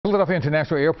Philadelphia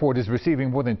International Airport is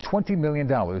receiving more than $20 million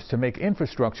to make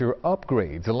infrastructure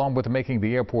upgrades, along with making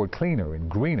the airport cleaner and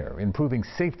greener. Improving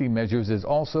safety measures is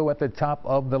also at the top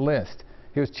of the list.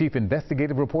 Here's Chief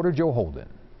Investigative Reporter Joe Holden.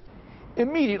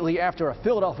 Immediately after a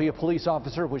Philadelphia police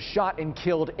officer was shot and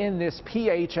killed in this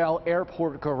PHL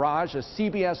airport garage, a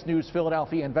CBS News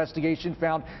Philadelphia investigation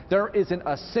found there isn't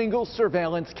a single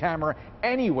surveillance camera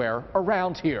anywhere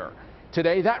around here.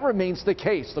 Today, that remains the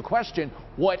case. The question,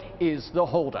 what is the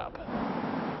holdup?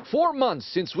 4 months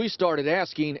since we started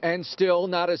asking, and still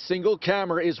not a single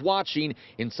camera is watching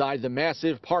inside the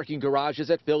massive parking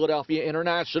garages at Philadelphia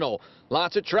International.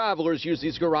 Lots of travelers use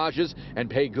these garages and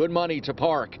pay good money to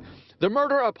park. The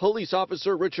murder of police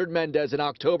officer Richard Mendez in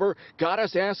October got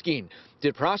us asking,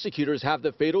 did prosecutors have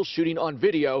the fatal shooting on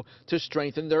video to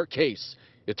strengthen their case?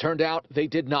 It turned out they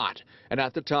did not. And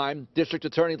at the time, District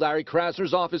Attorney Larry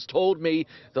Krasner's office told me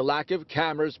the lack of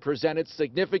cameras presented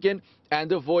significant and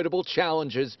avoidable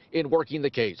challenges in working the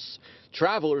case.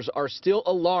 Travelers are still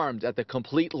alarmed at the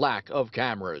complete lack of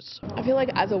cameras. I feel like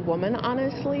as a woman,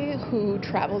 honestly, who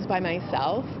travels by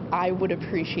myself, I would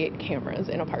appreciate cameras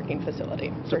in a parking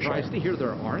facility. Surprised to hear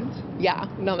there aren't? Yeah,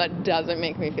 no, that doesn't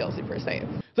make me feel super safe.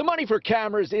 The money for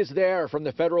cameras is there from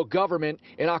the federal government.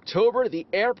 In October, the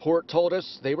airport told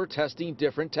us they were testing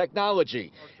different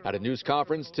technology. At a news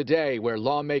conference today where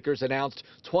lawmakers announced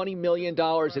 $20 million in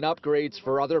upgrades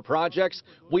for other projects,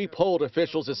 we pulled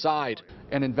officials aside.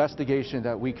 An investigation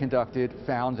that we conducted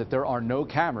found that there are no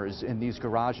cameras in these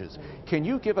garages. Can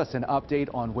you give us an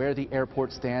update on where the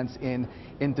airport stands in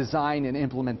design and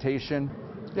implementation?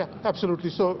 Yeah, absolutely.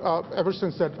 So ever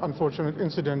since that unfortunate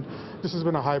incident, this has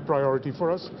been a high priority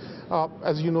for us.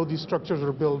 As you know, these structures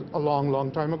were built a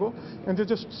long time ago, and they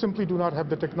just simply do not have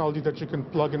the technology that you can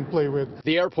plug and play with.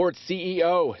 The airport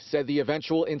CEO said the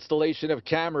eventual installation of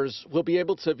cameras will be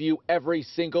able to view every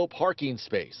single parking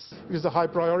space. It is a high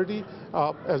priority.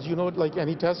 As you know, like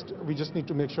any test, we just need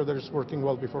to make sure that it's working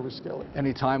well before we scale it.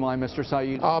 Any timeline, Mr.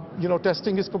 Saeed? You know,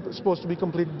 testing is supposed to be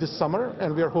completed this summer,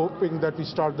 and we are hoping that we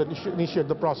initiate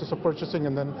the process of purchasing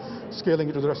and then scaling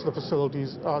it to the rest of the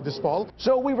facilities this fall.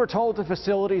 So we were told the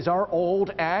facilities are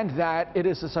old and that it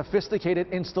is a sophisticated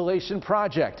installation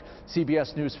project.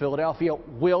 CBS News Philadelphia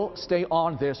will stay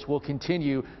on this. We'll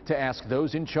continue to ask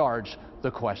those in charge the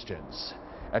questions.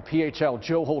 At PHL,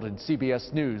 Joe Holden,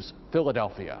 CBS News,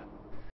 Philadelphia.